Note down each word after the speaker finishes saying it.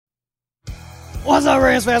What's up,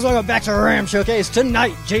 Rams fans? Welcome back to Ram Showcase.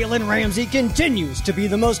 Tonight, Jalen Ramsey continues to be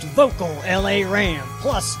the most vocal LA Ram.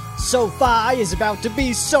 Plus, SoFi is about to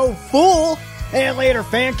be so full. And later,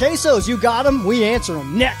 fan quesos, you got them, we answer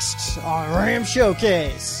them next on Ram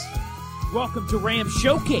Showcase. Welcome to Ram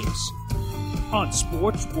Showcase on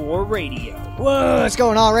Sports War Radio. What's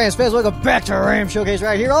going on, Rams fans? Welcome back to Ram Showcase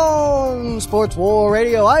right here on Sports War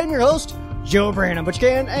Radio. I am your host, Joe Brandon, but you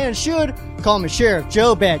can and should call me Sheriff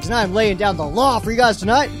Joe Baggs, and I'm laying down the law for you guys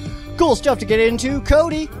tonight. Cool stuff to get into.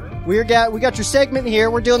 Cody, we got your segment here.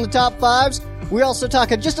 We're doing the top fives. We're also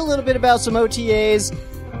talking just a little bit about some OTAs.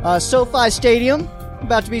 SoFi Stadium,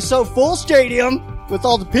 about to be so full stadium with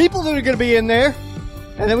all the people that are going to be in there.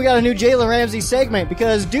 And then we got a new Jalen Ramsey segment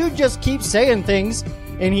because dude just keeps saying things,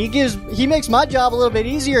 and he makes my job a little bit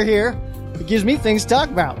easier here. It gives me things to talk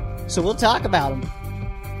about, so we'll talk about them.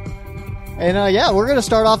 And we're going to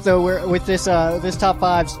start off though with this top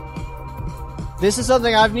fives. This is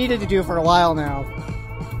something I've needed to do for a while now,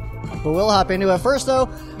 but we'll hop into it. First though,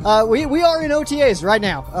 we are in OTAs right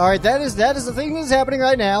now. All right, that is the thing that's happening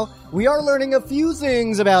right now. We are learning a few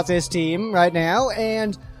things about this team right now,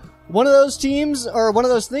 and one of those things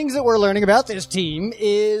that we're learning about this team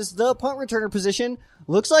is the punt returner position.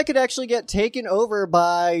 Looks like it actually get taken over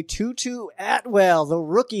by Tutu Atwell, the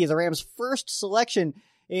rookie, the Rams' first selection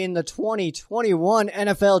in the 2021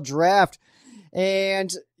 NFL Draft. And,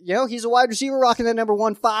 he's a wide receiver rocking that number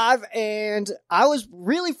 1-5, and I was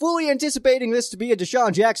really fully anticipating this to be a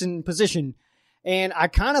Deshaun Jackson position. And I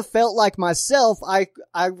kind of felt like myself, I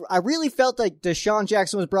really felt like Deshaun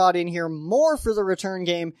Jackson was brought in here more for the return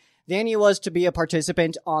game than he was to be a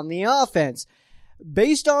participant on the offense.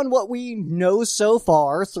 Based on what we know so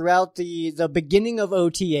far throughout the beginning of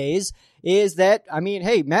OTAs is that,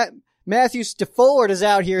 Matthew Stafford is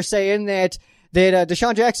out here saying that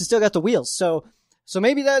Deshaun Jackson still got the wheels. So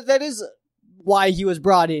maybe that is why he was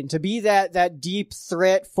brought in, to be that deep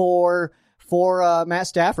threat for Matt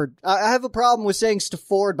Stafford. I have a problem with saying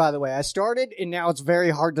Stafford, by the way. I started, and now it's very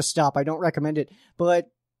hard to stop. I don't recommend it. But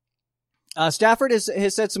Stafford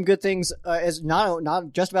has said some good things, as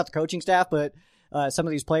not just about the coaching staff, but some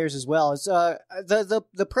of these players as well. It's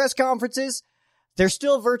the press conferences. They're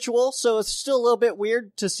still virtual, so it's still a little bit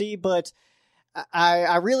weird to see, but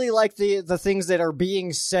I really like the things that are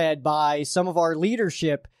being said by some of our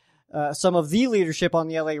leadership, some of the leadership on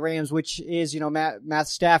the LA Rams, which is, Matt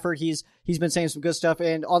Stafford. He's been saying some good stuff.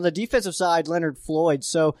 And on the defensive side, Leonard Floyd.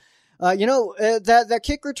 So, that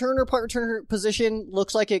kick returner, punt returner position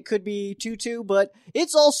looks like it could be Tutu, but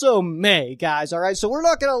it's also May, guys. All right. So we're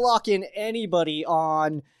not going to lock in anybody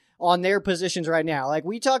on their positions right now. Like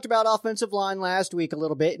we talked about offensive line last week a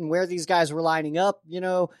little bit and where these guys were lining up,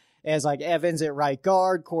 as like Evans at right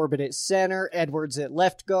guard, Corbett at center, Edwards at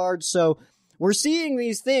left guard. So we're seeing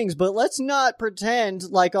these things, but let's not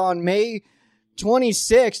pretend like on May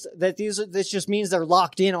 26th that this just means they're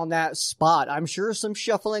locked in on that spot. I'm sure some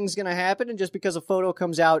shuffling is going to happen, and just because a photo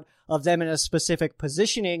comes out of them in a specific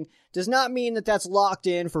positioning does not mean that that's locked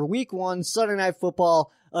in for week 1 Sunday Night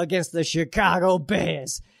Football against the Chicago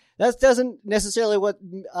Bears. That doesn't necessarily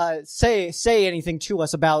say anything to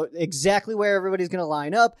us about exactly where everybody's going to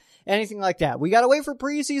line up, anything like that. We got to wait for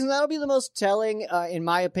preseason. That'll be the most telling, in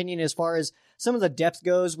my opinion, as far as some of the depth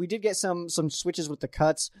goes. We did get some switches with the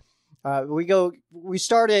cuts. We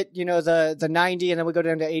start at, the 90 and then we go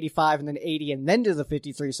down to 85 and then 80 and then to the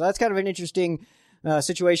 53. So that's kind of an interesting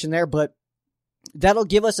situation there, but that'll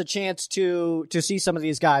give us a chance to see some of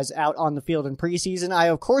these guys out on the field in preseason. I,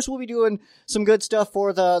 of course, will be doing some good stuff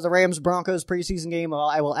for the Rams-Broncos preseason game.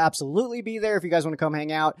 I will absolutely be there if you guys want to come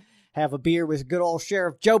hang out, have a beer with good old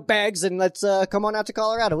Sheriff Joe Baggs, and let's come on out to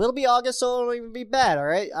Colorado. It'll be August, so it won't even be bad, all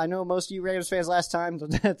right? I know most of you Rams fans last time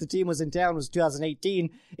that the team was in town was 2018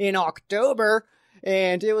 in October,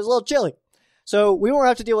 and it was a little chilly. So we won't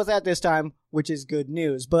have to deal with that this time, which is good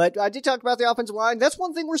news. But I did talk about the offensive line. That's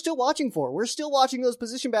one thing we're still watching for. We're still watching those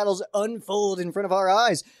position battles unfold in front of our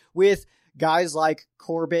eyes with guys like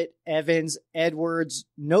Corbett, Evans, Edwards.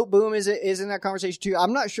 Noteboom is in that conversation too.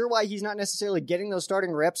 I'm not sure why he's not necessarily getting those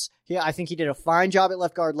starting reps. Yeah, I think he did a fine job at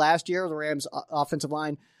left guard last year. The Rams offensive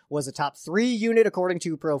line was a top 3 unit according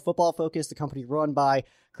to Pro Football Focus, the company run by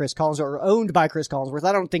Chris Collinsworth or owned by Chris Collinsworth.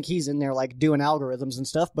 I don't think he's in there like doing algorithms and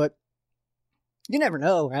stuff, but you never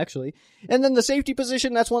know, actually. And then the safety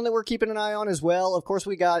position, that's one that we're keeping an eye on as well. Of course,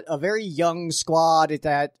 we got a very young squad at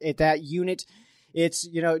that unit. It's,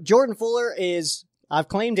 Jordan Fuller is, I've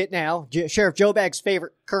claimed it now, Sheriff Joe Bag's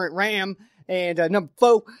favorite current Ram, and number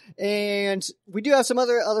 4. And we do have some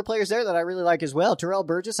other players there that I really like as well. Terrell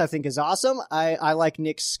Burgess, I think, is awesome. I like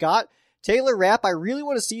Nick Scott. Taylor Rapp, I really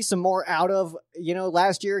want to see some more out of.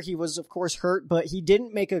 Last year he was, of course, hurt, but he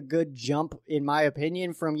didn't make a good jump, in my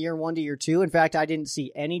opinion, from year 1 to year 2. In fact, I didn't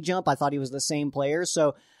see any jump. I thought he was the same player.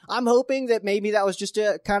 So I'm hoping that maybe that was just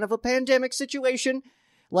a kind of a pandemic situation,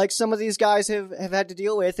 like some of these guys have had to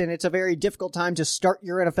deal with, and it's a very difficult time to start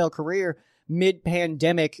your NFL career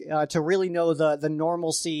mid-pandemic, to really know the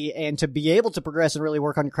normalcy and to be able to progress and really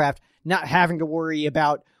work on your craft, not having to worry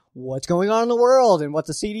about what's going on in the world and what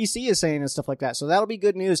the CDC is saying and stuff like that. So that'll be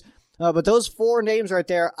good news. But those 4 names right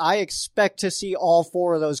there, I expect to see all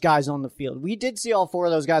 4 of those guys on the field. We did see all 4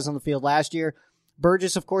 of those guys on the field last year.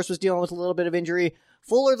 Burgess, of course, was dealing with a little bit of injury.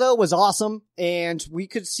 Fuller, though, was awesome, and we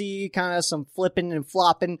could see kind of some flipping and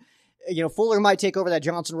flopping. Fuller might take over that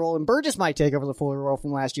Johnson role, and Burgess might take over the Fuller role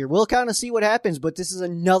from last year. We'll kind of see what happens, but this is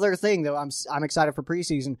another thing that I'm excited for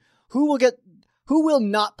preseason. Who will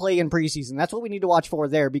not play in preseason? That's what we need to watch for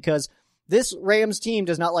there, because this Rams team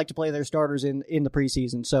does not like to play their starters in the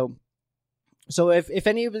preseason. So if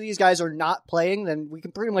any of these guys are not playing, then we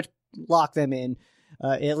can pretty much lock them in,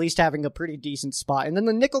 at least having a pretty decent spot. And then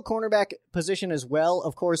the nickel cornerback position as well.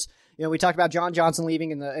 Of course, we talked about John Johnson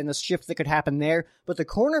leaving and the shift that could happen there, but the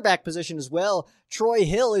cornerback position as well. Troy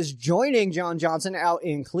Hill is joining John Johnson out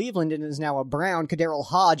in Cleveland and is now a Brown. Kaderil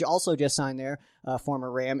Hodge also just signed there, former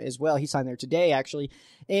Ram as well. He signed there today, actually.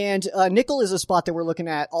 And nickel is a spot that we're looking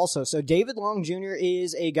at also. So David Long Jr.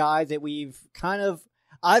 is a guy that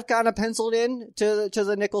I've kind of penciled in to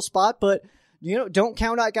the nickel spot, but don't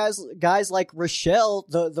count out guys like Rochelle,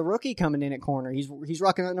 the rookie coming in at corner. He's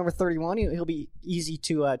rocking that number 31. He'll be easy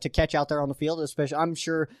to catch out there on the field, especially. I'm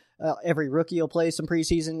sure every rookie will play some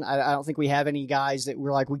preseason. I don't think we have any guys that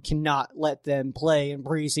we're like, we cannot let them play in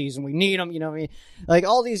preseason. We need them, you know what I mean? Like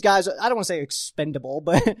all these guys, I don't want to say expendable,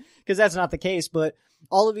 but because that's not the case, but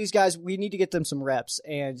all of these guys, we need to get them some reps,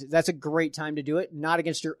 and that's a great time to do it. Not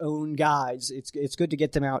against your own guys. It's good to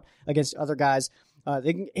get them out against other guys.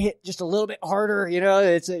 They can hit just a little bit harder,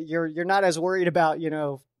 you're not as worried about,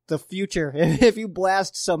 the future. If you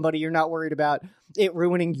blast somebody, you're not worried about it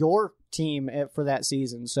ruining your team for that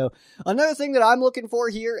season. So another thing that I'm looking for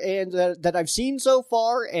here and that I've seen so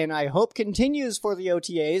far, and I hope continues for the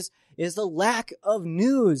OTAs, is the lack of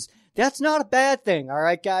news. That's not a bad thing. All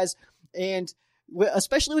right, guys. And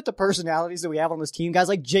especially with the personalities that we have on this team, guys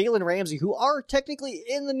like Jalen Ramsey, who are technically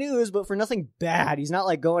in the news, but for nothing bad. He's not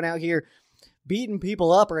like going out here beating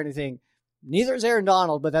people up or anything. Neither is Aaron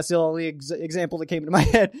Donald, but that's the only example that came into my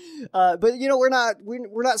head. But we're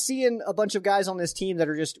not seeing a bunch of guys on this team that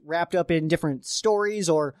are just wrapped up in different stories,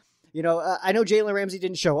 or I know Jalen Ramsey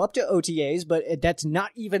didn't show up to OTAs, but that's not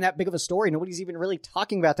even that big of a story. Nobody's even really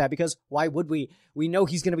talking about that, because why would we? We know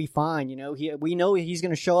he's going to be fine. We know he's going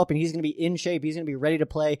to show up and he's going to be in shape. He's going to be ready to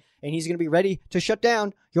play, and he's going to be ready to shut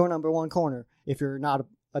down your number 1 corner. If you're not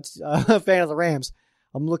a fan of the Rams,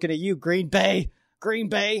 I'm looking at you, Green Bay.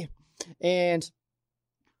 And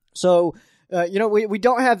so, we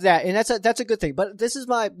don't have that, and that's a good thing. But this is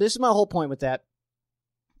my whole point with that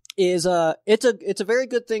is, it's a very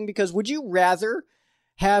good thing, because would you rather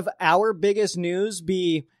have our biggest news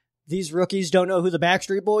be these rookies don't know who the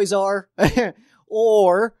Backstreet Boys are,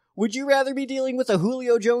 or would you rather be dealing with a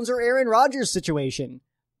Julio Jones or Aaron Rodgers situation?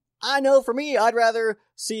 I know for me, I'd rather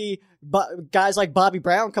see guys like Bobby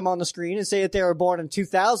Brown come on the screen and say that they were born in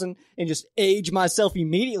 2000 and just age myself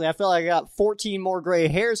immediately. I feel like I got 14 more gray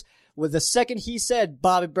hairs. With the second he said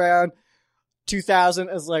Bobby Brown 2000,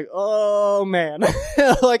 it's like, oh man,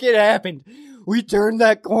 like it happened. We turned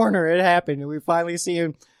that corner. It happened. And we finally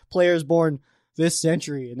seeing players born this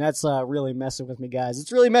century. And that's really messing with me, guys.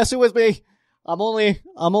 It's really messing with me. I'm only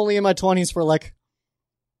in my 20s for like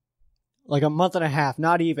a month and a half,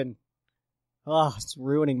 not even. Oh, it's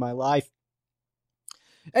ruining my life.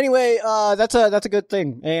 Anyway, that's a good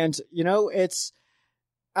thing. And,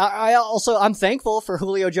 I'm thankful for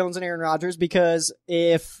Julio Jones and Aaron Rodgers, because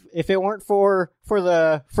if it weren't for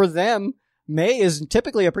them, May is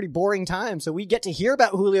typically a pretty boring time. So we get to hear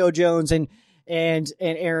about Julio Jones and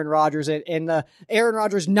Aaron Rodgers and Aaron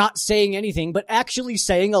Rodgers not saying anything, but actually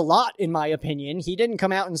saying a lot, in my opinion. He didn't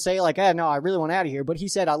come out and say like, no, I really want out of here. But he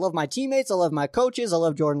said, I love my teammates. I love my coaches. I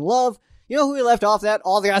love Jordan Love. You know who he left off that?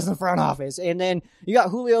 All the guys in the front office. And then you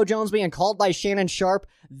got Julio Jones being called by Shannon Sharpe.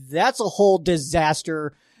 That's a whole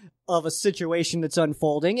disaster of a situation that's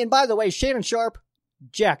unfolding. And by the way, Shannon Sharpe,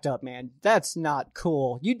 jacked up, man. That's not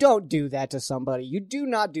cool. You don't do that to somebody. You do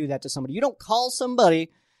not do that to somebody. You don't call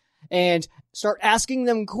somebody and start asking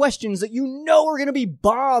them questions that you know are going to be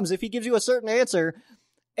bombs if he gives you a certain answer,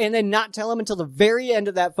 and then not tell him until the very end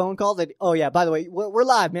of that phone call that, oh yeah, by the way, we're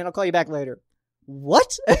live, man. I'll call you back later.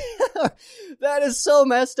 What? That is so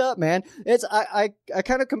messed up, man. I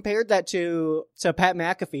kind of compared that to Pat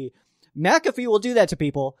McAfee. McAfee will do that to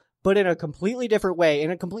people, but in a completely different way,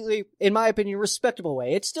 in a completely, in my opinion, respectable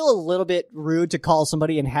way. It's still a little bit rude to call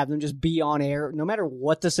somebody and have them just be on air, no matter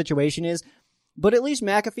what the situation is. But at least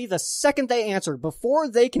McAfee, the second they answer, before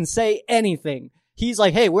they can say anything, he's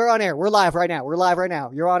like, hey, we're on air. We're live right now. We're live right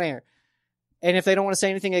now. You're on air. And if they don't want to say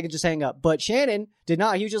anything, they can just hang up. But Shannon did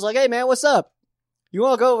not. He was just like, hey, man, what's up? You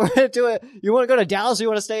want to go over to it? You want to go to Dallas or you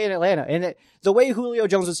want to stay in Atlanta? And the way Julio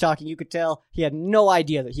Jones was talking, you could tell he had no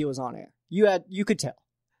idea that he was on air. You could tell.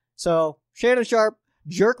 So Shannon Sharpe,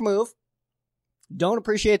 jerk move. Don't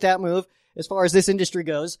appreciate that move as far as this industry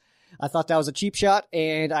goes. I thought that was a cheap shot,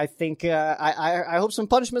 and I think I hope some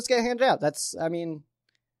punishments get handed out.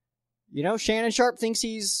 Shannon Sharpe thinks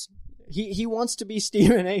he wants to be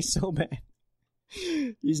Stephen A. so bad.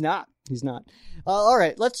 He's not. All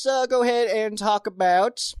right, let's go ahead and talk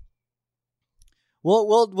about.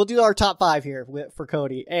 We'll do our top 5 here for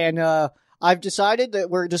Cody, and I've decided that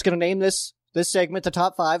we're just going to name this segment the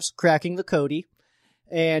top 5s, cracking the Cody,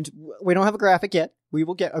 and we don't have a graphic yet. We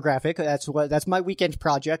will get a graphic. That's my weekend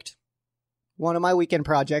project. One of my weekend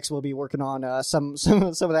projects. We'll be working on some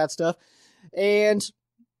of that stuff, and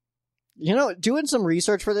doing some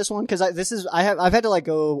research for this one, because I've had to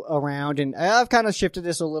go around, and I've kind of shifted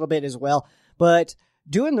this a little bit as well. But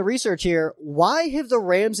doing the research here, why have the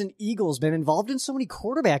Rams and Eagles been involved in so many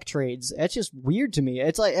quarterback trades? That's just weird to me.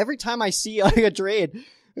 It's like every time I see a trade,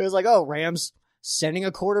 it's like, oh, Rams sending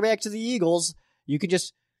a quarterback to the Eagles. You can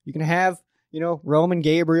have Roman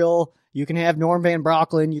Gabriel. You can have Norm Van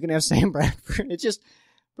Brocklin. You can have Sam Bradford. It's just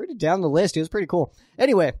pretty down the list. It was pretty cool.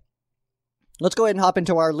 Anyway, let's go ahead and hop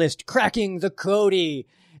into our list. Cracking the Cody.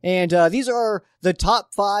 And these are the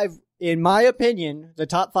top 5, in my opinion, the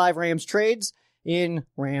top 5 Rams trades in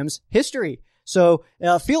Rams history. So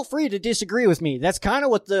feel free to disagree with me. That's kind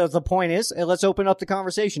of what the point is. And let's open up the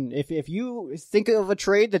conversation. If you think of a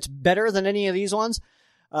trade that's better than any of these ones,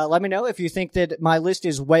 let me know. If you think that my list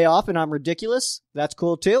is way off and I'm ridiculous, that's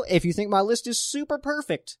cool too. If you think my list is super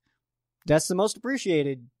perfect, that's the most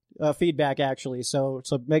appreciated feedback, actually. So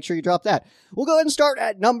make sure you drop that. We'll go ahead and start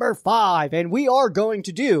at number 5, and we are going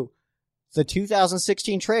to do the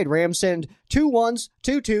 2016 trade. Rams send 2 1s,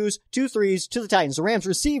 2 2s, 2 3s to the Titans. The Rams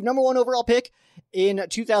receive number 1 overall pick in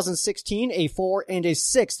 2016, a 4 and a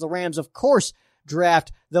 6. The Rams, of course,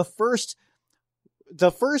 draft the first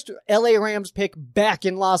LA Rams pick back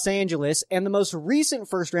in Los Angeles, and the most recent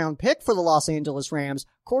first-round pick for the Los Angeles Rams,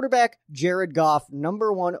 quarterback Jared Goff,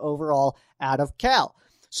 number 1 overall out of Cal.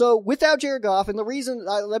 So without Jared Goff, and the reason,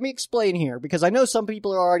 let me explain here, because I know some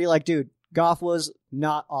people are already like, dude, Goff was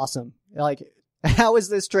not awesome. Like, how is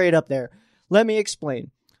this trade up there? Let me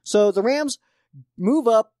explain. So the Rams move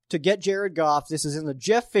up to get Jared Goff. This is in the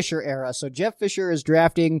Jeff Fisher era. So Jeff Fisher is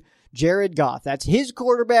drafting Jared Goff. That's his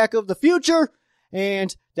quarterback of the future.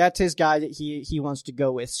 And that's his guy that he wants to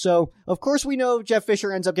go with. So, of course, we know Jeff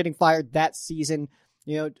Fisher ends up getting fired that season.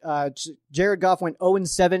 Jared Goff went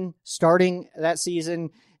 0-7 starting that season,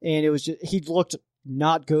 and he looked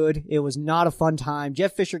not good. It was not a fun time.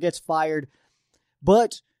 Jeff Fisher gets fired.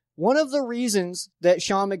 But one of the reasons that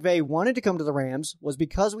Sean McVay wanted to come to the Rams was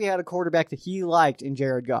because we had a quarterback that he liked in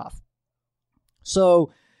Jared Goff.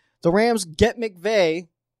 So, the Rams get McVay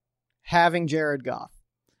having Jared Goff.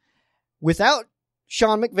 Without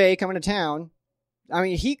Sean McVay coming to town, I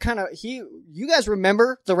mean, you guys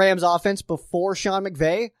remember the Rams offense before Sean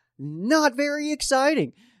McVay? Not very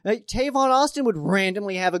exciting. Tavon Austin would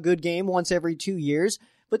randomly have a good game once every 2 years,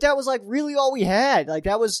 but that was really all we had.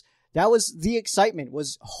 That was the excitement,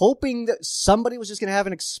 was hoping that somebody was just going to have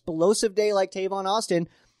an explosive day like Tavon Austin,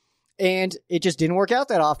 and it just didn't work out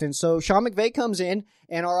that often. So Sean McVay comes in,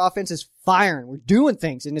 and our offense is firing. We're doing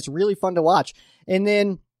things, and it's really fun to watch. And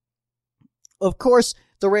then, of course,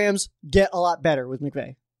 the Rams get a lot better with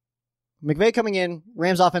McVay. McVay coming in,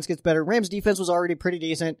 Rams offense gets better. Rams defense was already pretty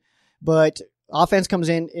decent, but offense comes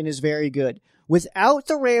in and is very good. Without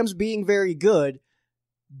the Rams being very good,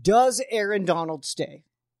 does Aaron Donald stay?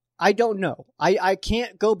 I don't know. I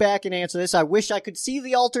can't go back and answer this. I wish I could see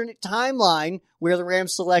the alternate timeline where the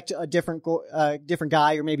Rams select a different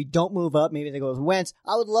guy, or maybe don't move up. Maybe they go with Wentz.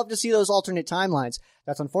 I would love to see those alternate timelines.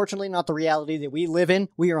 That's unfortunately not the reality that we live in.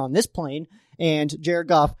 We are on this plane, and Jared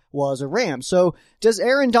Goff was a Ram. So does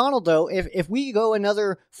Aaron Donald, though, if we go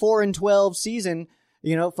another 4-12 season,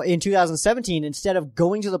 in 2017, instead of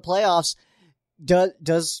going to the playoffs,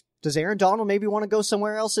 does Aaron Donald maybe want to go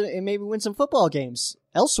somewhere else and maybe win some football games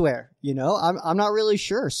elsewhere? I'm not really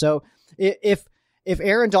sure. So if if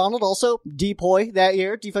Aaron Donald also DPOY that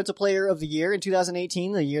year, Defensive Player of the Year in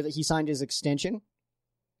 2018, the year that he signed his extension,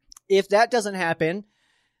 if that doesn't happen,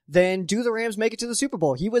 then do the Rams make it to the Super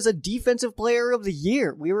Bowl? He was a Defensive Player of the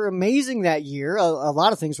Year. We were amazing that year. A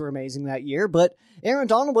lot of things were amazing that year, but Aaron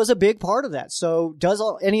Donald was a big part of that. So does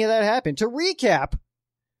any of that happen? To recap,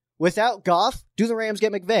 without Goff, do the Rams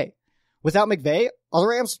get McVay? Without McVay, are the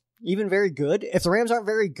Rams even very good? If the Rams aren't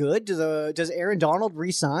very good, does Aaron Donald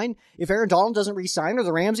re-sign? If Aaron Donald doesn't re-sign, are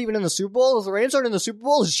the Rams even in the Super Bowl? If the Rams aren't in the Super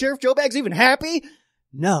Bowl, is Sheriff Joe Bags even happy?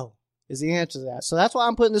 No, is the answer to that. So that's why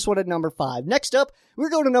I'm putting this one at number 5. Next up,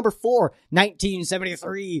 we're going to number 4,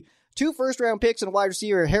 1973. 2 first-round picks and a wide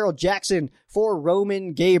receiver, Harold Jackson, for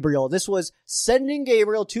Roman Gabriel. This was sending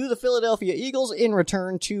Gabriel to the Philadelphia Eagles in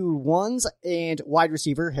return 2 ones and wide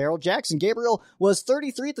receiver Harold Jackson. Gabriel was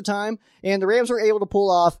 33 at the time, and the Rams were able to pull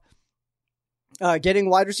off getting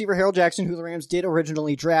wide receiver Harold Jackson, who the Rams did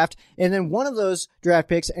originally draft, and then one of those draft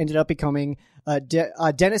picks ended up becoming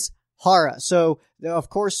Dennis Hara. So, of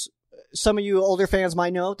course, some of you older fans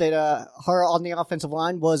might know that Hara on the offensive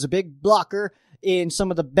line was a big blocker in some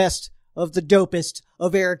of the best of the dopest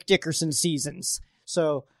of Eric Dickerson seasons.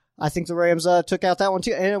 So I think the Rams took out that one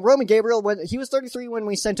too. And Roman Gabriel, he was 33 when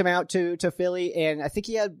we sent him out to Philly, and I think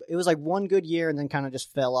it was like one good year and then kind of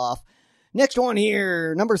just fell off. Next one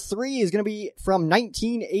here, number 3 is going to be from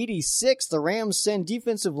 1986. The Rams send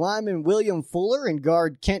defensive lineman William Fuller and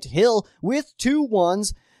guard Kent Hill with 2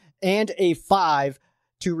 ones and a 5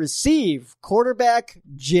 to receive quarterback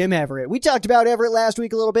Jim Everett. We talked about Everett last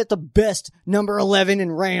week a little bit, the best number 11 in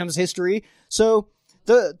Rams history. So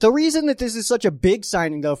the reason that this is such a big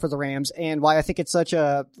signing though for the Rams, and why I think it's such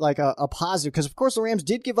a positive, because of course the Rams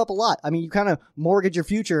did give up a lot. I mean, you kind of mortgage your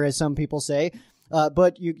future, as some people say.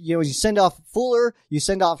 But you send off Fuller, you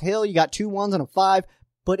send off Hill, you got 2 ones and a 5,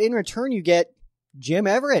 but in return you get Jim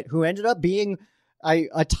Everett, who ended up being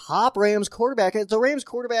a top Rams quarterback. The Rams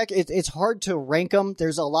quarterback, it's hard to rank them.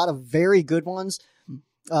 There's a lot of very good ones,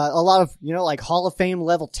 a lot of, like Hall of Fame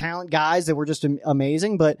level talent guys that were just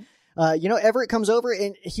amazing. But, Everett comes over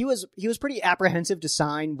and he was pretty apprehensive to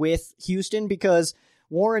sign with Houston because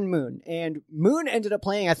Warren Moon ended up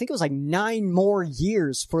playing, I think it was like 9 more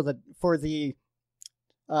years for the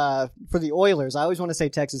Oilers. I always want to say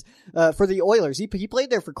Texas, for the Oilers. He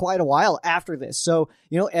played there for quite a while after this. So,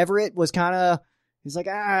 Everett was kind of, he's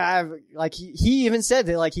like, he even said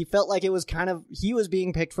that, like, he felt like it was he was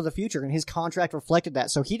being picked for the future, and his contract reflected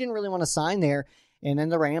that. So he didn't really want to sign there, and then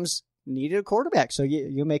the Rams needed a quarterback. So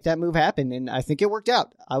you make that move happen, and I think it worked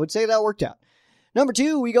out. I would say that worked out. Number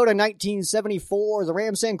 2, we go to 1974. The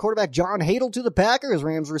Rams send quarterback John Hadl to the Packers.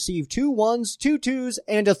 Rams receive 2 ones, 2 twos,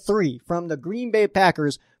 and a 3 from the Green Bay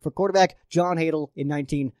Packers for quarterback John Hadl in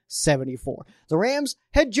 1974. The Rams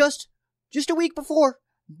had just a week before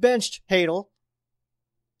benched Hadl,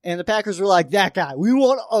 and the Packers were like, that guy, we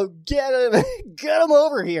want to get him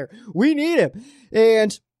over here. We need him.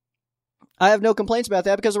 And I have no complaints about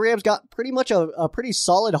that because the Rams got pretty much a pretty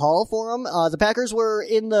solid haul for him. The Packers were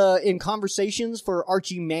in conversations for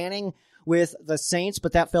Archie Manning with the Saints,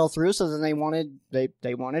 but that fell through. So then they wanted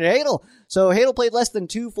Hadl. So Hadl played less than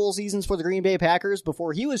 2 full seasons for the Green Bay Packers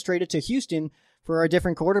before he was traded to Houston for a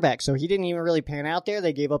different quarterback. So he didn't even really pan out there.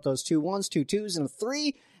 They gave up those 2 ones, 2 twos, and a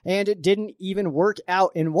 3, and it didn't even work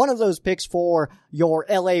out. And one of those picks for your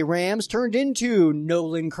LA Rams turned into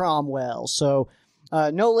Nolan Cromwell. So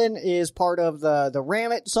Nolan is part of the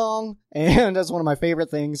Ram It song, and that's one of my favorite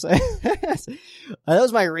things. That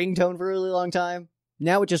was my ringtone for a really long time.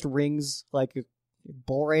 Now it just rings like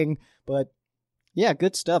boring, but yeah,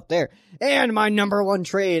 good stuff there. And my number 1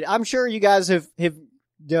 trade. I'm sure you guys have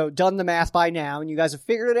done the math by now, and you guys have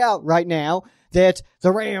figured it out right now that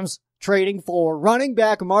the Rams trading for running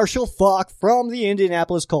back Marshall Faulk from the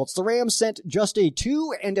Indianapolis Colts. The Rams sent just a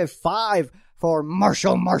 2 and a 5 for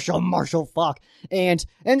Marshall Faulk, and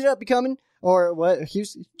ended up becoming,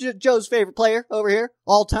 Joe's favorite player over here,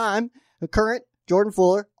 all time, the current Jordan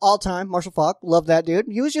Fuller, all time, Marshall Faulk. Love that dude.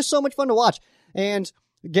 He was just so much fun to watch. And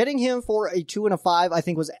getting him for a 2 and a 5, I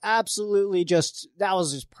think was absolutely that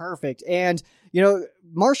was just perfect. And,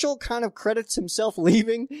 Marshall kind of credits himself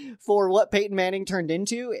leaving for what Peyton Manning turned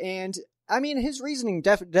into. And I mean, his reasoning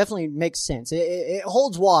definitely makes sense. It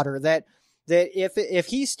holds water that if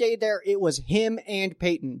he stayed there, it was him and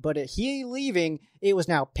Peyton. But if he leaving, it was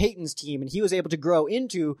now Peyton's team, and he was able to grow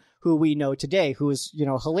into who we know today, who is,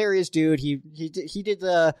 hilarious dude. He did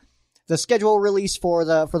the schedule release for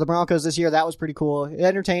the Broncos this year. That was pretty cool.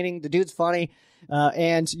 Entertaining. The dude's funny.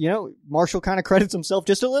 And Marshall kind of credits himself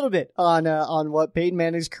just a little bit on what Peyton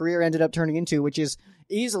Manning's career ended up turning into, which is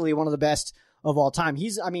easily one of the best of all time.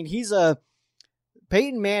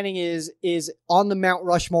 Peyton Manning is on the Mount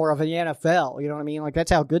Rushmore of the NFL. You know what I mean? Like,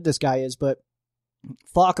 that's how good this guy is. But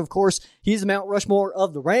Falk, of course, he's the Mount Rushmore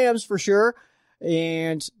of the Rams for sure.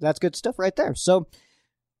 And that's good stuff right there. So,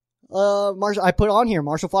 I put on here,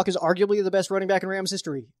 Marshall Falk is arguably the best running back in Rams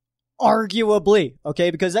history. Arguably,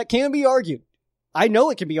 okay? Because that can be argued. I know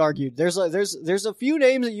it can be argued. There's a few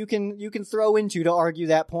names that you can throw into to argue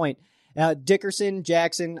that point. Dickerson,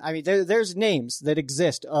 Jackson. I mean, there's names that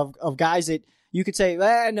exist of guys that you could say,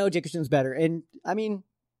 no, Dickerson's better. And I mean,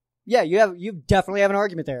 yeah, you definitely have an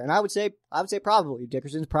argument there. And I would say probably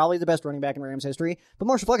Dickerson's probably the best running back in Rams history. But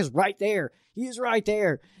Marshall Falk is right there. He is right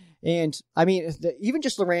there. And I mean, even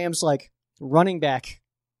just the Rams like running back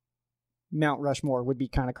Mount Rushmore would be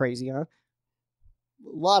kind of crazy, huh? A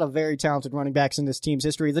lot of very talented running backs in this team's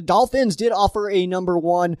history. The Dolphins did offer a number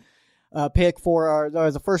 1 pick for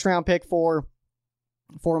the first round pick for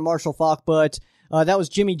Marshall Falk, but that was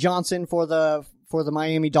Jimmy Johnson for the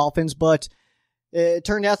Miami Dolphins. But it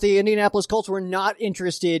turned out the Indianapolis Colts were not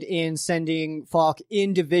interested in sending Falk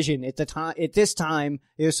in division at the time. At this time,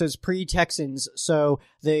 this was pre-Texans, so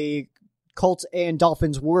the Colts and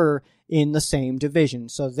Dolphins were in the same division.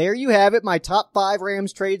 So there you have it, my top 5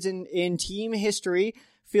 Rams trades in team history.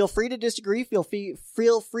 Feel free to disagree. Feel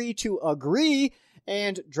free to agree.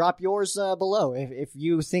 And drop yours below. If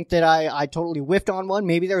you think that I totally whiffed on one,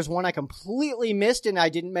 maybe there's one I completely missed and I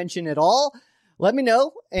didn't mention at all, let me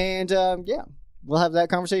know. And yeah, we'll have that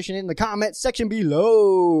conversation in the comment section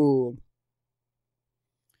below.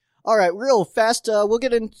 All right, real fast,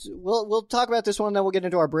 we'll talk about this one, then we'll get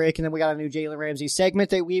into our break, and then we got a new Jalen Ramsey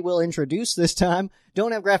segment that we will introduce this time.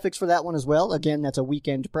 Don't have graphics for that one as well. Again, that's a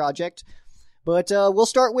weekend project. But we'll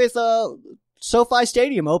start with SoFi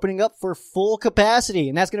Stadium opening up for full capacity,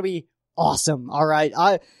 and that's going to be awesome. All right.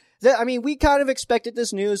 I mean, we kind of expected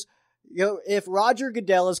this news. You know, if Roger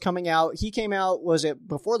Goodell is coming out, he came out, was it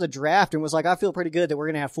before the draft, and was like, I feel pretty good that we're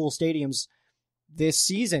going to have full stadiums this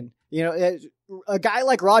season. You know, a guy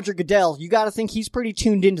like Roger Goodell, you got to think he's pretty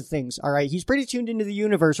tuned into things. All right. He's pretty tuned into the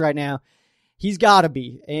universe right now. He's got to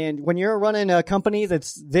be. And when you're running a company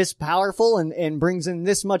that's this powerful and brings in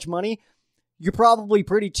this much money, you're probably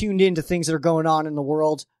pretty tuned into things that are going on in the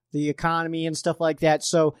world, the economy and stuff like that.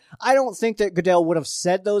 So I don't think that Goodell would have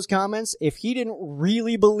said those comments if he didn't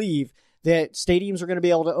really believe that stadiums are going to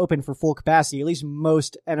be able to open for full capacity, at least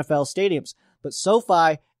most NFL stadiums. But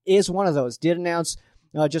SoFi is one of those. Did announce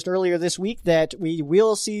just earlier this week that we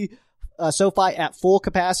will see SoFi at full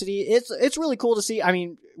capacity. It's really cool to see. I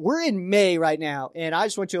mean, we're in May right now, and I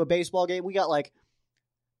just went to a baseball game. We got like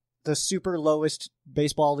the super lowest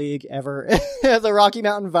baseball league ever, the Rocky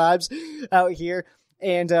Mountain vibes out here.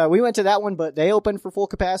 And we went to that one, but they opened for full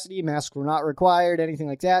capacity. Masks were not required, anything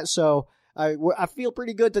like that. So I feel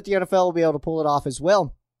pretty good that the NFL will be able to pull it off as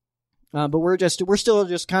well. But we're still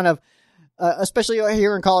just kind of, especially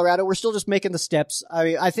here in Colorado, we're still just making the steps. I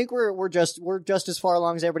mean, I think we're just as far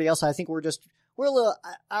along as everybody else. I think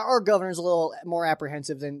our governor's a little more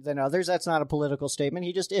apprehensive than others. That's not a political statement.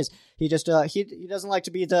 He just is. He doesn't like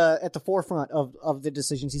to be at the forefront of the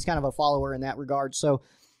decisions. He's kind of a follower in that regard. So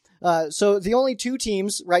the only 2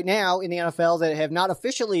 teams right now in the NFL that have not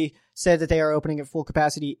officially said that they are opening at full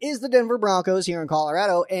capacity is the Denver Broncos here in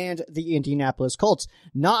Colorado and the Indianapolis Colts,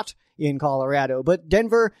 not in Colorado. But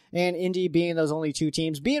Denver and Indy being those only 2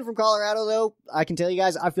 teams. Being from Colorado, though, I can tell you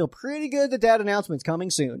guys, I feel pretty good that announcement's coming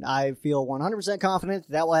soon. I feel 100% confident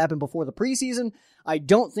that will happen before the preseason. I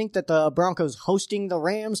don't think that the Broncos hosting the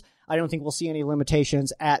Rams, I don't think we'll see any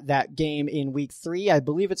limitations at that game in week 3. I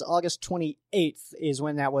believe it's August 28th is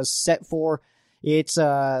when that was set for. It's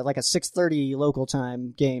like a 6:30 local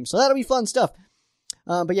time game. So that'll be fun stuff.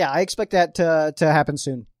 But yeah, I expect that to happen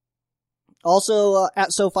soon. Also,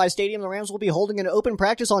 at SoFi Stadium, the Rams will be holding an open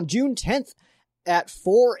practice on June 10th at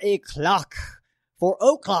 4 o'clock. 4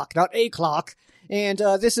 o'clock, not 8 o'clock. And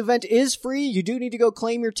this event is free. You do need to go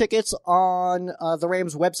claim your tickets on the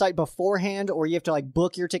Rams website beforehand, or you have to like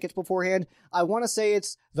book your tickets beforehand. I want to say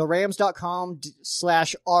it's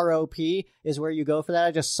therams.com/ROP is where you go for that.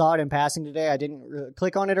 I just saw it in passing today. I didn't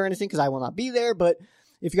click on it or anything because I will not be there. But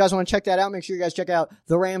if you guys want to check that out, make sure you guys check out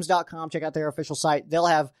therams.com. Check out their official site. They'll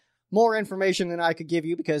have more information than I could give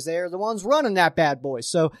you because they're the ones running that bad boy.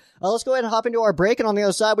 So let's go ahead and hop into our break. And on the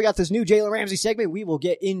other side, we got this new Jalen Ramsey segment. We will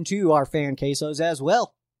get into our fan quesos as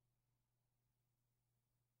well.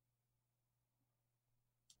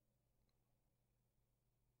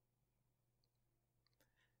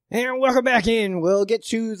 And welcome back in. We'll get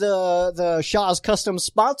to the Shaw's Custom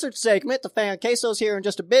sponsored segment, the fan quesos, here in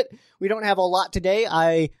just a bit. We don't have a lot today.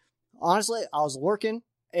 I was working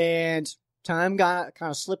and time got kind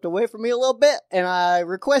of slipped away from me a little bit, and I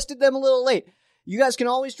requested them a little late. You guys can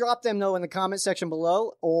always drop them, though, in the comment section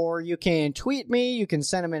below, or you can tweet me, you can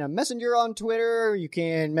send them in a messenger on Twitter, you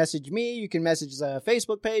can message me, you can message the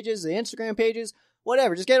Facebook pages, the Instagram pages,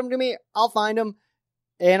 whatever. Just get them to me, I'll find them,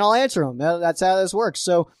 and I'll answer them. That's how this works.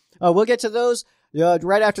 So we'll get to those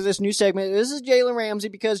right after this new segment. This is Jalen Ramsey,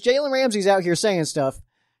 because Jalen Ramsey's out here saying stuff.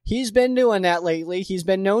 He's been doing that lately. He's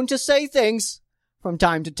been known to say things from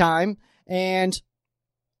time to time, and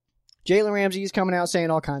Jalen Ramsey is coming out saying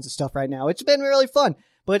all kinds of stuff right now. It's been really fun.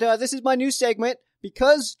 But this is my new segment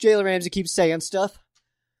because Jalen Ramsey keeps saying stuff.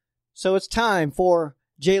 So it's time for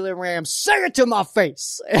Jalen Ramsey, say it to my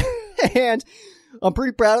face. And I'm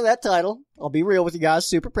pretty proud of that title. I'll be real with you guys.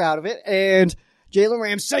 Super proud of it. And Jalen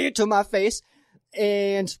Ramsey, say it to my face.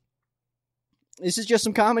 And this is just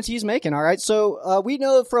some comments he's making, all right? So we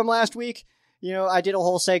know from last week, I did a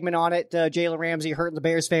whole segment on it, Jalen Ramsey hurting the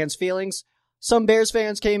Bears fans' feelings. Some Bears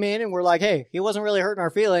fans came in and were like, hey, he wasn't really hurting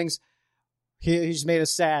our feelings. He just made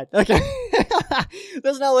us sad. Okay.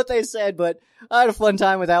 That's not what they said, but I had a fun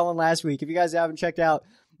time with that one last week. If you guys haven't checked out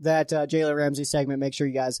that Jalen Ramsey segment, make sure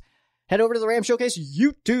you guys head over to the Ram Showcase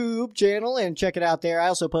YouTube channel and check it out there. I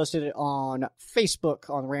also posted it on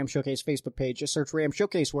Facebook, on the Ram Showcase Facebook page. Just search Ram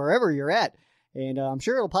Showcase wherever you're at, and I'm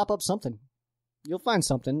sure it'll pop up something. You'll find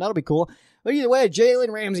something. That'll be cool. But either way,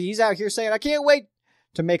 Jalen Ramsey, he's out here saying, I can't wait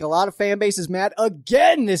to make a lot of fan bases mad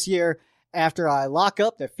again this year after I lock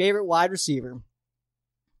up their favorite wide receiver.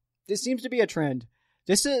 This seems to be a trend.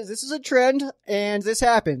 This is a trend, and this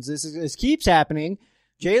happens. This keeps happening.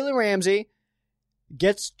 Jalen Ramsey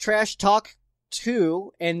gets trash talk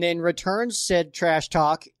too, and then returns said trash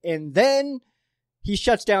talk, and then he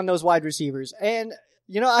shuts down those wide receivers. And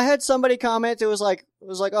I had somebody comment. It was like,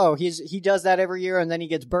 oh, he does that every year, and then he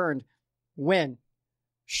gets burned. When?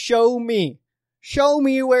 Show me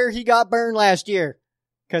where he got burned last year,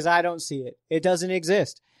 because I don't see it. It doesn't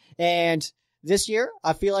exist. And this year,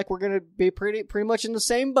 I feel like we're going to be pretty much in the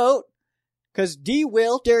same boat, because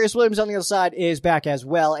Darius Williams on the other side is back as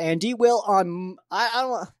well. And D. Will I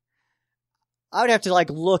would have to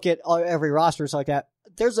look at every roster like that.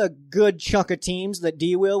 There's a good chunk of teams that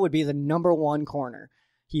D. Will would be the number one corner.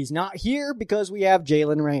 He's not here because we have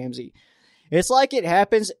Jalen Ramsey. It's like it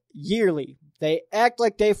happens yearly. They act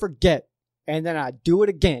like they forget, and then I do it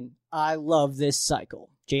again. I love this cycle.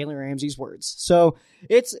 Jalen Ramsey's words. So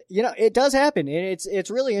it's, it does happen, and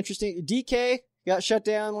it's really interesting. DK got shut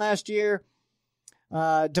down last year.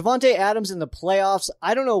 Devontae Adams in the playoffs.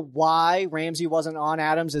 I don't know why Ramsey wasn't on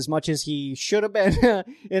Adams as much as he should have been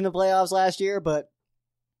in the playoffs last year, but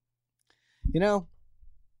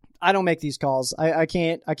I don't make these calls. I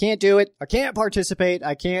can't do it. I can't participate.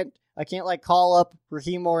 I can't call up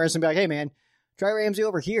Raheem Morris and be like, hey man, try Ramsey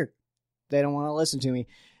over here. They don't want to listen to me.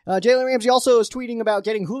 Jalen Ramsey also is tweeting about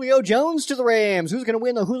getting Julio Jones to the Rams. Who's going to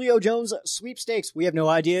win the Julio Jones sweepstakes? We have no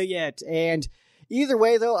idea yet. And either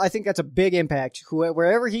way, though, I think that's a big impact.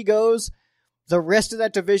 Wherever he goes, the rest of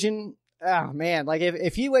that division, oh man,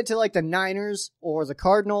 if he went to the Niners or the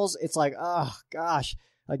Cardinals, it's like, oh gosh,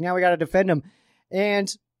 now we got to defend him.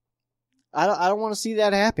 And I don't want to see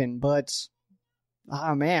that happen, but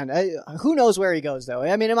oh man, who knows where he goes though?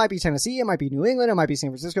 I mean, it might be Tennessee, it might be New England, it might be San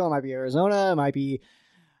Francisco, it might be Arizona, it might be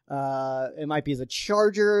the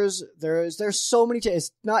Chargers. There's so many.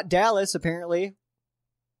 It's not Dallas apparently.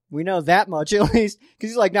 We know that much at least,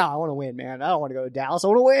 because he's like, I want to win, man. I don't want to go to Dallas. I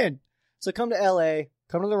want to win. So come to LA,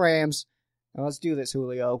 come to the Rams, and let's do this,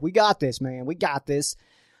 Julio. We got this, man. We got this.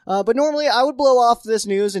 But normally I would blow off this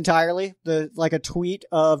news entirely, a tweet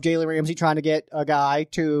of Jalen Ramsey trying to get a guy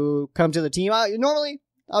to come to the team. Normally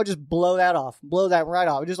I would just blow that right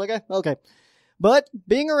off. Just okay. But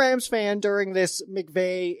being a Rams fan during this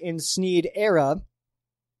McVay and Snead era,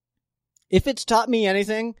 if it's taught me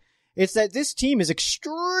anything, it's that this team is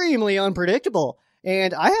extremely unpredictable.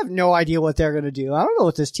 And I have no idea what they're going to do. I don't know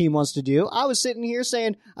what this team wants to do. I was sitting here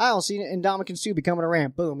saying, I don't see Ndamukong Suh becoming a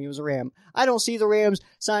Ram. Boom, he was a Ram. I don't see the Rams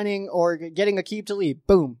signing or getting Aqib Talib.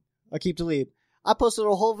 Boom, Aqib Talib. I posted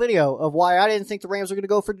a whole video of why I didn't think the Rams were going to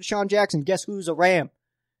go for Deshaun Jackson. Guess who's a Ram?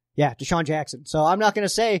 Yeah, Deshaun Jackson. So I'm not going to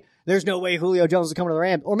say there's no way Julio Jones is coming to the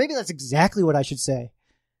Rams. Or maybe that's exactly what I should say.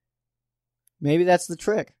 Maybe that's the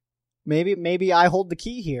trick. Maybe I hold the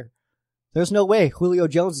key here. There's no way Julio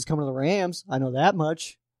Jones is coming to the Rams. I know that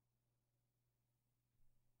much.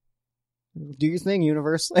 Do your thing,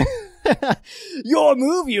 universe. Your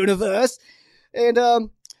move, universe. And,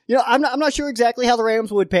 I'm not sure exactly how the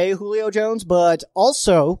Rams would pay Julio Jones, but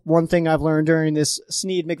also one thing I've learned during this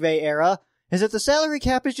Snead McVay era is that the salary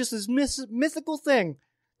cap is just this mythical thing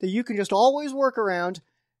that you can just always work around.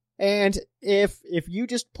 And if you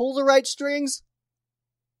just pull the right strings,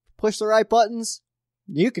 push the right buttons,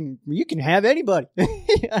 you can have anybody.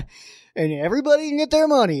 And everybody can get their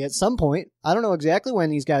money at some point. I don't know exactly when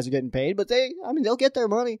these guys are getting paid, but they'll get their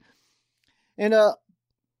money. And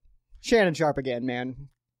Shannon Sharpe again, man.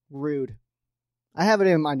 Rude. I have it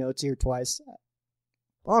in my notes here twice.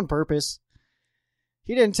 On purpose.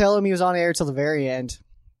 He didn't tell him he was on air till the very end.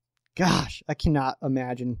 Gosh, I cannot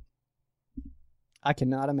imagine.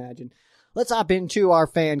 Let's hop into our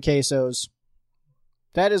fan quesos.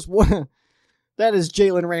 That is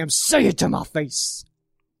Jalen Rams. Say it to my face.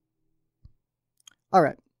 All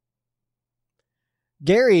right.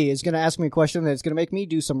 Gary is going to ask me a question that's going to make me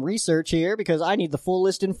do some research here because I need the full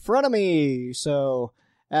list in front of me. So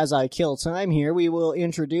as I kill time here, we will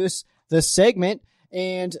introduce the segment.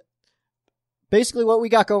 And basically what we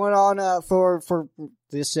got going on for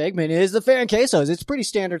this segment is the fan quesos. It's pretty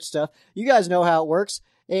standard stuff. You guys know how it works.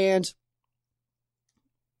 And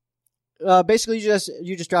basically you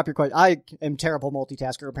just drop your question. I am terrible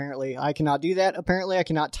multitasker, apparently. I cannot do that. Apparently I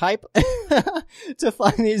cannot type to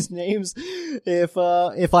find these names if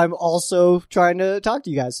I'm also trying to talk to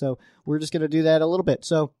you guys. So we're just going to do that a little bit.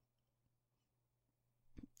 So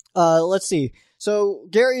let's see. So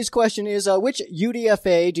Gary's question is, which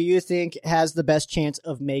UDFA do you think has the best chance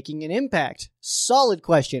of making an impact? Solid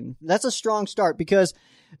question. That's a strong start because,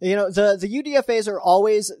 the UDFAs are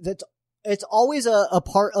always, it's always a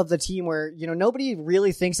part of the team where, nobody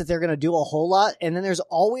really thinks that they're going to do a whole lot. And then there's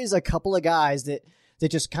always a couple of guys that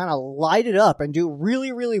just kind of light it up and do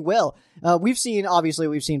really, really well. We've seen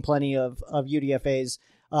plenty of UDFAs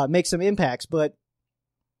make some impacts, but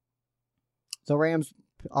the Rams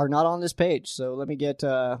are not on this page. So let me get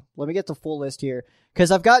the full list here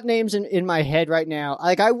because I've got names in my head right now.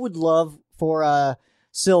 Like I would love for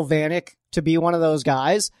Sylvanik to be one of those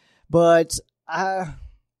guys, but I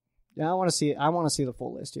want to see the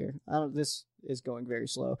full list here. This is going very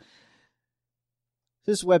slow.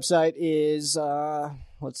 This website is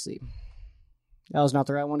let's see. That was not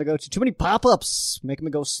the right one to go to. Too many pop-ups, making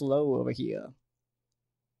me go slow over here.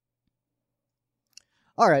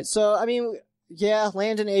 All right, so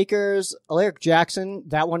Landon Akers, Alaric Jackson,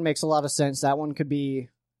 that one makes a lot of sense. That one could be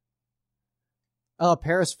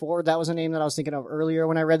Paris Ford. That was a name that I was thinking of earlier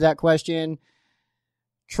when I read that question.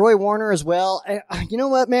 Troy Warner as well. You know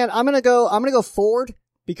what, man? I'm gonna go Ford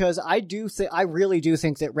because I really do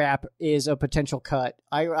think that Rapp is a potential cut.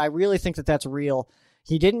 I really think that that's real.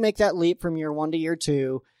 He didn't make that leap from year 1 to year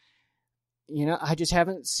 2. I just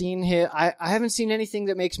haven't seen I haven't seen anything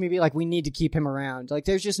that makes me be like, we need to keep him around. Like,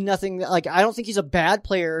 there's just nothing that, like, I don't think he's a bad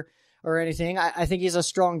player or anything. I think he's a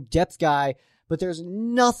strong depth guy, but there's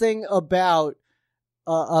nothing about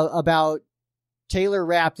Taylor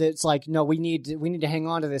Rapp that's like, no, we need to hang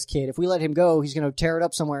on to this kid. If we let him go, he's going to tear it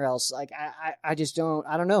up somewhere else. Like, I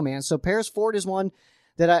don't know, man. So Paris Ford is one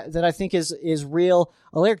that I think is real.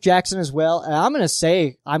 Alaric Jackson as well. And I'm going to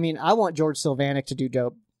say, I want George Sylvanik to do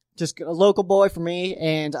dope. Just a local boy for me,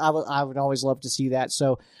 and I would always love to see that.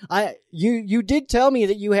 So you did tell me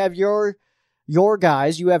that you have your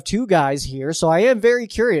guys. You have 2 guys here, so I am very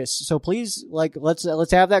curious. So please,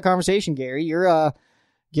 let's have that conversation, Gary. You're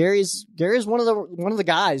Gary's one of the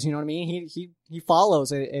guys. You know what I mean? He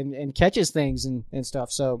follows and catches things and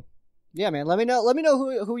stuff. So yeah, man. Let me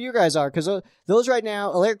know who you guys are, because those right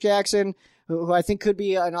now, Alaric Jackson, who I think could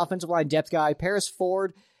be an offensive line depth guy, Paris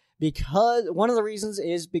Ford. Because one of the reasons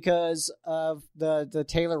is because of the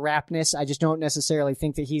Taylor Rappness. I just don't necessarily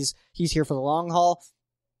think that he's here for the long haul.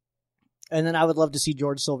 And then I would love to see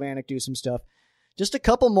George Sylvanik do some stuff. Just a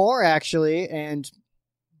couple more, actually, and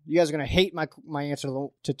you guys are going to hate my answer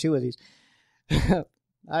to 2 of these.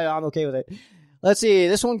 I'm okay with it. Let's see.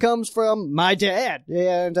 This one comes from my dad.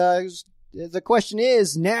 And the question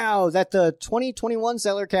is, now that the 2021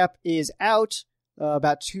 salary cap is out,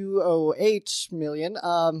 about $208 million.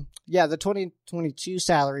 The 2022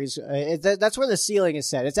 salaries, that's where the ceiling is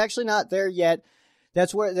set. It's actually not there yet.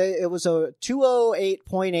 That's where it was a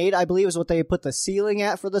 208.8, I believe, is what they put the ceiling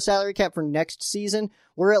at for the salary cap for next season.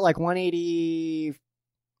 We're at like 180,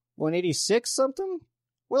 186 something.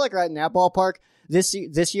 We're like right in that ballpark this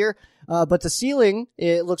year. But the ceiling,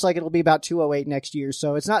 it looks like it'll be about 208 next year.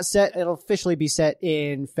 So it's not set. It'll officially be set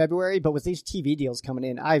in February. But with these TV deals coming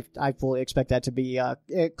in, I fully expect that to be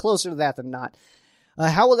closer to that than not.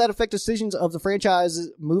 How will that affect decisions of the franchise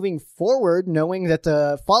moving forward, knowing that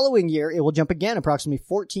the following year it will jump again approximately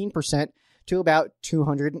 14% to about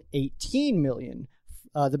 $218 million,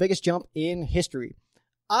 the biggest jump in history?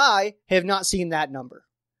 I have not seen that number.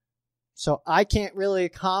 So I can't really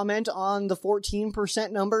comment on the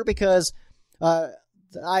 14% number because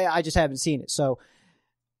I just haven't seen it. So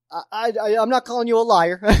I'm not calling you a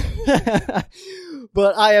liar.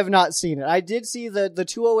 but I have not seen it. I did see the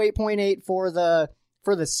 208.8 for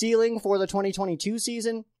the ceiling for the 2022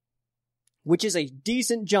 season, which is a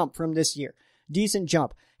decent jump from this year. Decent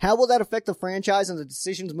jump. How will that affect the franchise and the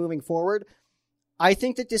decisions moving forward? I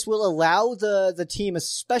think that this will allow the team,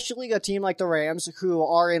 especially a team like the Rams, who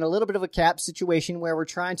are in a little bit of a cap situation where we're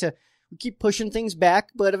trying to keep pushing things back,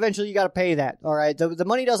 but eventually you got to pay that. All right, the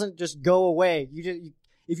money doesn't just go away.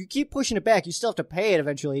 If you keep pushing it back, you still have to pay it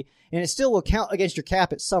eventually, and it still will count against your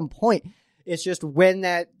cap at some point. It's just when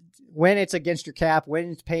it's against your cap,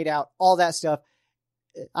 when it's paid out, all that stuff.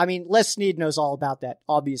 I mean, Les Snead knows all about that.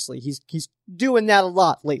 Obviously, he's doing that a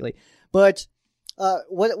lot lately. But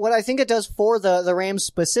what I think it does for the Rams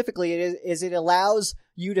specifically is it allows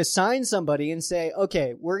you to sign somebody and say,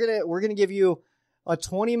 okay, we're gonna give you a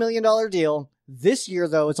 $20 million deal. This year,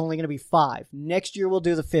 though, it's only going to be 5. Next year, we'll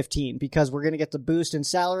do the 15 because we're going to get the boost in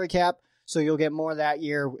salary cap. So you'll get more that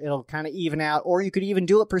year. It'll kind of even out. Or you could even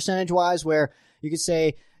do it percentage-wise where you could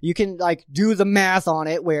say, you can like do the math on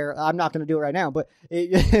it where I'm not going to do it right now, but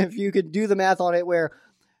if you could do the math on it where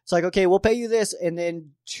it's like, okay, we'll pay you this. And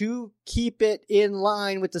then to keep it in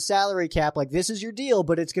line with the salary cap, like this is your deal,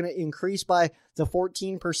 but it's going to increase by the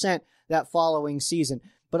 14% that following season.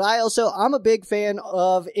 But I'm a big fan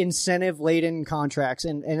of incentive-laden contracts,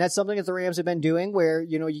 and that's something that the Rams have been doing where,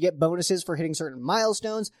 you know, you get bonuses for hitting certain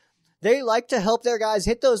milestones. They like to help their guys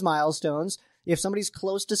hit those milestones. If somebody's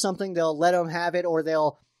close to something, they'll let them have it, or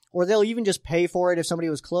they'll even just pay for it. If somebody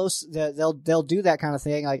was close, they'll do that kind of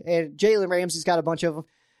thing. Like, and Jalen Ramsey's got a bunch of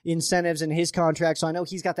incentives in his contract, so I know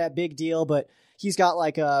he's got that big deal, but he's got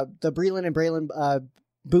like the Breland and Braylon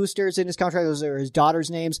boosters in his contract. Those are his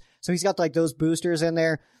daughter's names. So he's got like those boosters in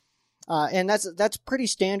there. And that's pretty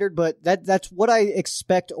standard, but that's what I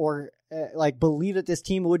expect or believe that this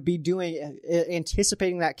team would be doing,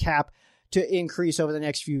 anticipating that cap to increase over the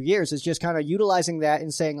next few years. Is just kind of utilizing that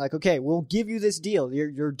and saying like, okay, we'll give you this deal.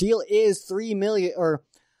 Your deal is $3 million or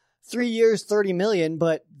 3 years, $30 million,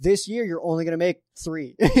 but this year you're only going to make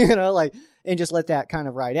 3, and just let that kind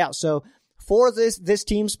of ride out. So for this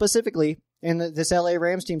team specifically, and this LA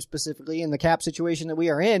Rams team specifically, in the cap situation that we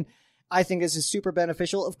are in, I think this is super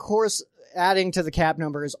beneficial. Of course, adding to the cap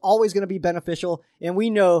number is always going to be beneficial, and we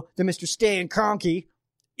know that Mr. Stan Kroenke,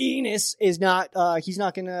 Enos, is not. He's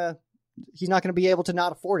not going to be able to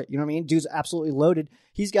not afford it. You know what I mean? Dude's absolutely loaded.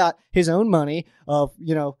 He's got his own money of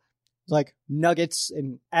like Nuggets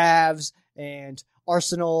and Avs and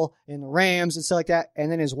Arsenal and the Rams and stuff like that,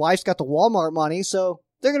 and then his wife's got the Walmart money, so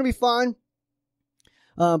they're going to be fine.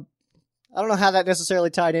 I don't know how that necessarily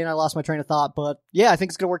tied in. I lost my train of thought, but yeah, I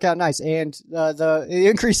think it's going to work out nice. And the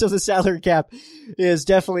increase of the salary cap is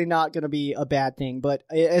definitely not going to be a bad thing. But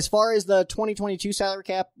as far as the 2022 salary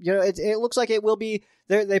cap, it looks like it will be.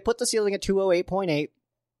 They put the ceiling at 208.8.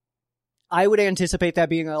 I would anticipate that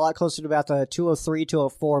being a lot closer to about the 203,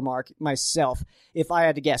 204 mark myself, if I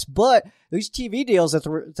had to guess. But these TV deals that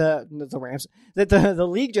the Rams, that the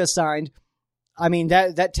league just signed, I mean,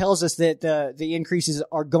 that tells us that the increases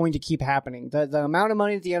are going to keep happening. The amount of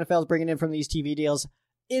money that the NFL is bringing in from these TV deals,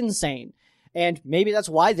 insane. And maybe that's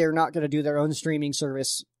why they're not going to do their own streaming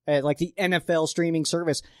service, like the NFL streaming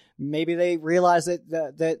service. Maybe they realize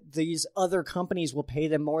that these other companies will pay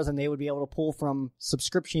them more than they would be able to pull from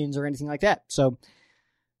subscriptions or anything like that. So,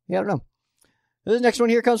 yeah, I don't know. The next one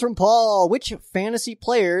here comes from Paul. Which fantasy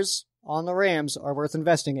players on the Rams are worth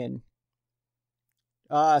investing in?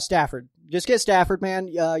 Stafford. Just get Stafford, man.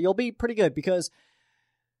 You'll be pretty good because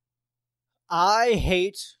I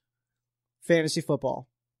hate fantasy football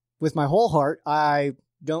with my whole heart. I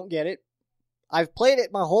don't get it. I've played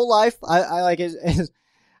it my whole life. I like it.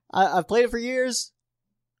 I've played it for years.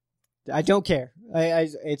 I don't care. I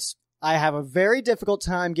have a very difficult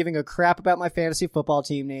time giving a crap about my fantasy football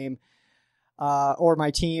team name, or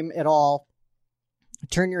my team at all.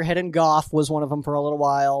 Turn Your Head and Goff was one of them for a little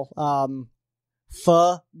while.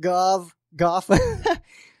 Goff. That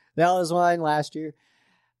was mine last year.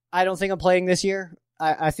 I don't think I'm playing this year.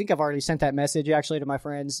 I think I've already sent that message actually to my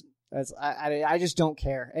friends. I just don't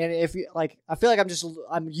care. And if you like, I feel like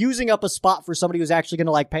I'm using up a spot for somebody who's actually going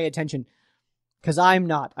to like pay attention. Cause I'm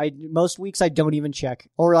not. Most weeks I don't even check,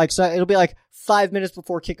 or like, so it'll be like 5 minutes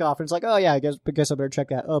before kickoff. And it's like, oh yeah, I guess I better check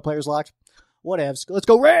that. Oh, players locked. Whatevs. Let's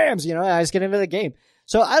go Rams. I just get into the game.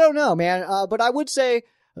 So I don't know, man. But I would say,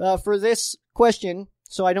 for this question,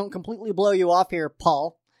 so I don't completely blow you off here,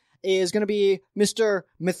 Paul, is going to be Mr.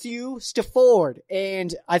 Matthew Stafford.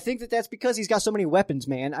 And I think that's because he's got so many weapons,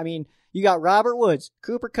 man. I mean, you got Robert Woods,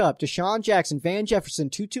 Cooper Kupp, Deshaun Jackson, Van Jefferson,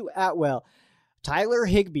 Tutu Atwell, Tyler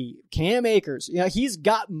Higbee, Cam Akers. He's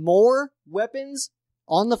got more weapons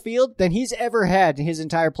on the field than he's ever had in his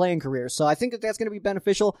entire playing career. So I think that that's going to be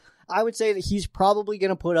beneficial. I would say that he's probably going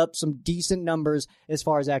to put up some decent numbers as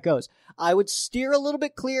far as that goes. I would steer a little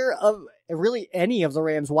bit clear of really any of the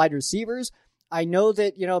Rams wide receivers. I know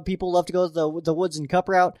that, people love to go the Woods and Kupp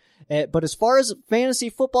route, but as far as fantasy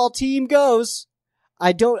football team goes,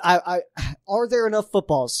 are there enough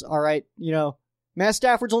footballs? All right. Matt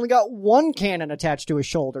Stafford's only got one cannon attached to his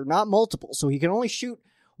shoulder, not multiple. So he can only shoot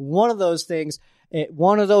one of those things at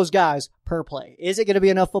one of those guys per play. Is it going to be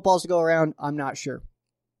enough footballs to go around? I'm not sure.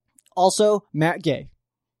 Also, Matt Gay.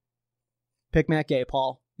 Pick Matt Gay,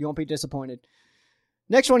 Paul. You won't be disappointed.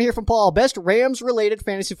 Next one here from Paul. Best Rams-related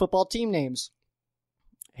fantasy football team names.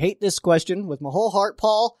 Hate this question with my whole heart,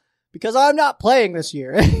 Paul, because I'm not playing this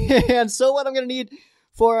year. And so what I'm going to need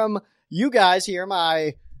from you guys here,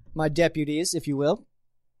 my deputies, if you will,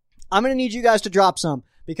 I'm going to need you guys to drop some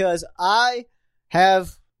because I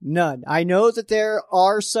have none. I know that there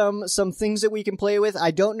are some things that we can play with.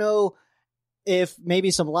 I don't know if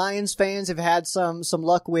maybe some Lions fans have had some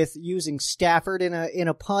luck with using Stafford in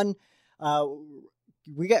a pun.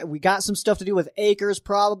 We got some stuff to do with Akers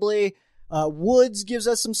probably. Woods gives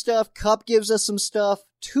us some stuff. Kupp gives us some stuff.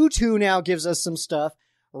 Tutu now gives us some stuff.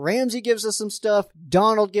 Ramsey gives us some stuff.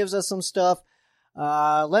 Donald gives us some stuff.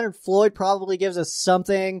 Leonard Floyd probably gives us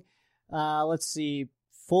something. Let's see.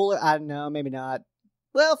 Fuller, I don't know, maybe not.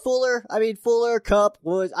 Well, Fuller, Kupp,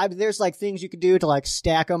 Woods. There's like things you could do to like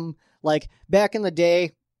stack them. Like back in the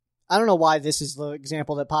day, I don't know why this is the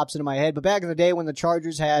example that pops into my head, but back in the day when the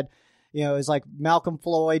Chargers had, it was like Malcolm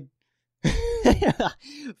Floyd,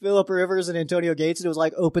 Phillip Rivers, and Antonio Gates, and it was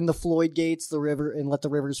like open the Floyd gates, the river, and let the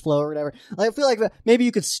rivers flow or whatever. I feel like maybe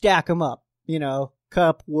you could stack them up,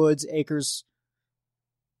 Kupp, Woods, Akers,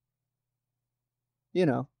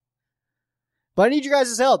 But I need you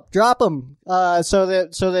guys' help. Drop them so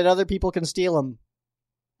that other people can steal them,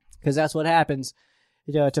 because that's what happens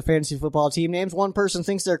to fantasy football team names. One person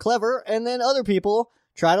thinks they're clever, and then other people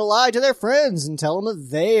try to lie to their friends and tell them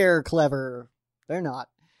that they're clever. They're not.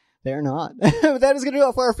 They're not. That is going to do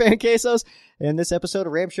it for our fan quesos in this episode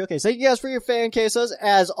of Ram Showcase. Thank you guys for your fan quesos.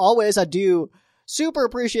 As always, I do super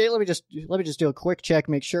appreciate it. Let me just do a quick check,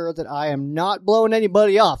 make sure that I am not blowing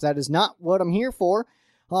anybody off. That is not what I'm here for.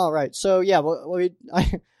 All right. So yeah,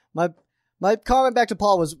 my comment back to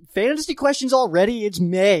Paul was fantasy questions already. It's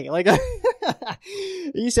May. Like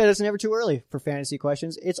he said, it's never too early for fantasy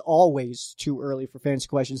questions. It's always too early for fantasy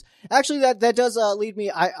questions. Actually, that does lead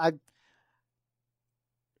me.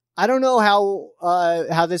 I don't know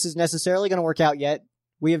how this is necessarily going to work out yet.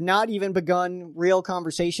 We have not even begun real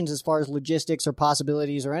conversations as far as logistics or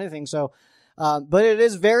possibilities or anything. So, but it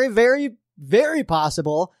is very, very, very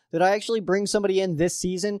possible that I actually bring somebody in this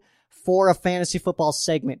season for a fantasy football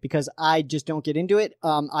segment because I just don't get into it.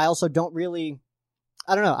 I also don't really,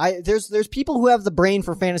 I don't know. There's people who have the brain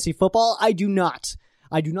for fantasy football. I do not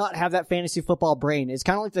have that fantasy football brain. It's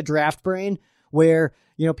kind of like the draft brain where,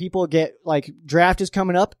 people get like draft is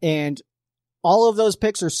coming up and all of those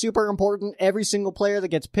picks are super important. Every single player that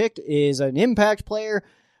gets picked is an impact player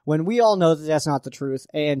when we all know that that's not the truth.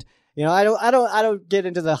 And, I don't get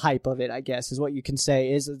into the hype of it, I guess, is what you can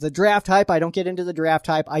say. Is the draft hype. I don't get into the draft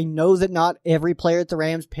hype. I know that not every player at the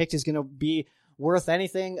Rams picked is going to be worth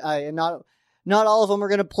anything. And not all of them are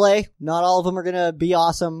going to play. Not all of them are going to be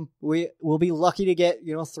awesome. We'll be lucky to get,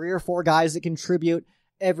 3 or 4 guys that contribute.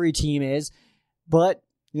 Every team is. But,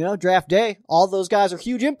 draft day, all those guys are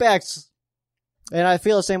huge impacts. And I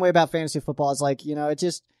feel the same way about fantasy football. It's like, it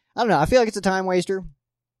just, I don't know. I feel like it's a time waster,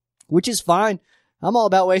 which is fine. I'm all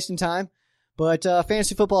about wasting time. But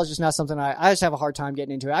fantasy football is just not something I just have a hard time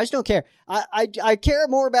getting into it. I just don't care. I care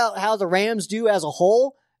more about how the Rams do as a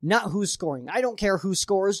whole, not who's scoring. I don't care who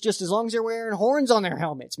scores, just as long as they're wearing horns on their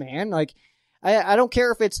helmets, man. Like, I don't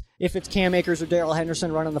care if it's Cam Akers or Darrell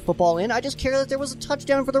Henderson running the football in. I just care that there was a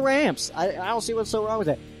touchdown for the Rams. I don't see what's so wrong with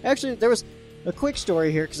that. Actually, there was a quick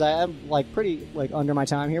story here because I am pretty under my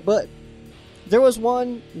time here, but there was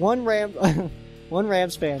one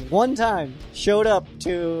Rams fan one time showed up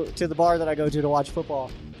to the bar that I go to watch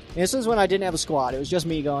football. And this was when I didn't have a squad. It was just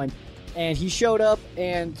me going. And he showed up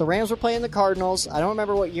and the Rams were playing the Cardinals. I don't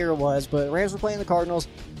remember what year it was, but the Rams were playing the Cardinals.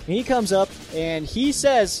 And he comes up and he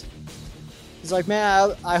says, he's like,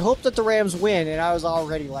 man, I hope that the Rams win. And I was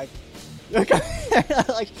already like, dude,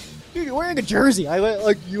 you're wearing a jersey. I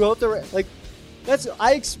went, you hope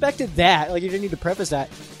I expected that. You didn't need to preface that.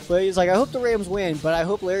 But he's like, I hope the Rams win, but I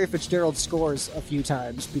hope Larry Fitzgerald scores a few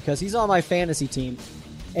times because he's on my fantasy team.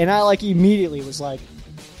 And I immediately was like,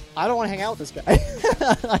 I don't want to hang out with this guy.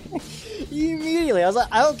 Immediately. I was like,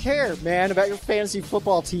 I don't care, man, about your fantasy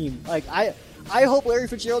football team. I hope Larry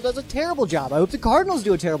Fitzgerald does a terrible job. I hope the Cardinals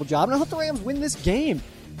do a terrible job, and I hope the Rams win this game.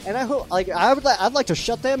 And I hope, I'd like to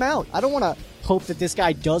shut them out. I don't want to hope that this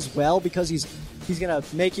guy does well because he's gonna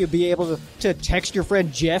make you be able to text your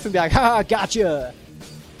friend Jeff and be like, "Ha, gotcha."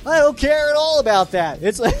 I don't care at all about that.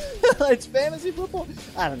 It's it's fantasy football.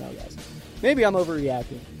 I don't know, guys. Maybe I'm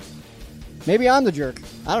overreacting. Maybe I'm the jerk.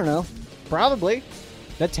 I don't know. Probably.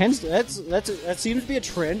 That seems to be a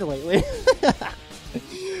trend lately.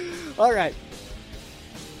 All right.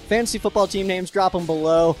 Fantasy football team names, drop them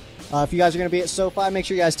below. If you guys are going to be at SoFi, make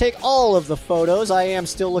sure you guys take all of the photos. I am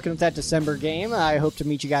still looking at that December game. I hope to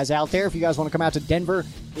meet you guys out there. If you guys want to come out to Denver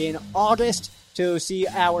in August to see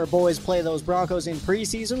our boys play those Broncos in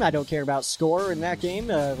preseason, I don't care about score in that game.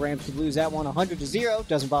 Rams could lose that one 100-0.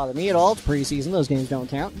 Doesn't bother me at all. It's preseason. Those games don't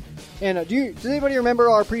count. And does anybody remember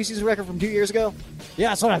our preseason record from 2 years ago? Yeah,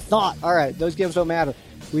 that's what I thought. All right, those games don't matter.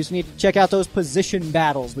 We just need to check out those position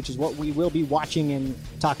battles, which is what we will be watching and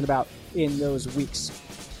talking about in those weeks.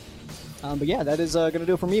 But yeah, that is going to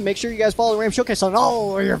do it for me. Make sure you guys follow Ram Showcase on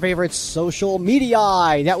all of your favorite social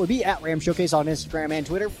media. That would be at Ram Showcase on Instagram and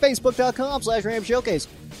Twitter, Facebook.com/Ram Showcase.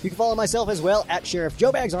 You can follow myself as well at Sheriff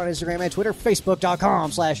Joe Bags on Instagram and Twitter,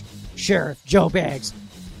 Facebook.com/Sheriff Joe Bags.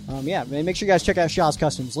 Yeah, make sure you guys check out Shaw's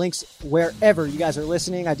Customs. Links wherever you guys are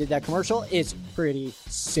listening. I did that commercial. It's pretty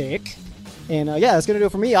sick. And yeah, that's going to do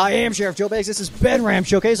it for me. I am Sheriff Joe Bags. This has been Ram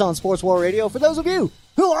Showcase on Sports War Radio. For those of you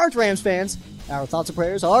who aren't Rams fans, our thoughts and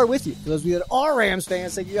prayers are with you. For those of you that are Rams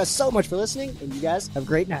fans, thank you guys so much for listening, and you guys have a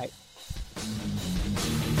great night.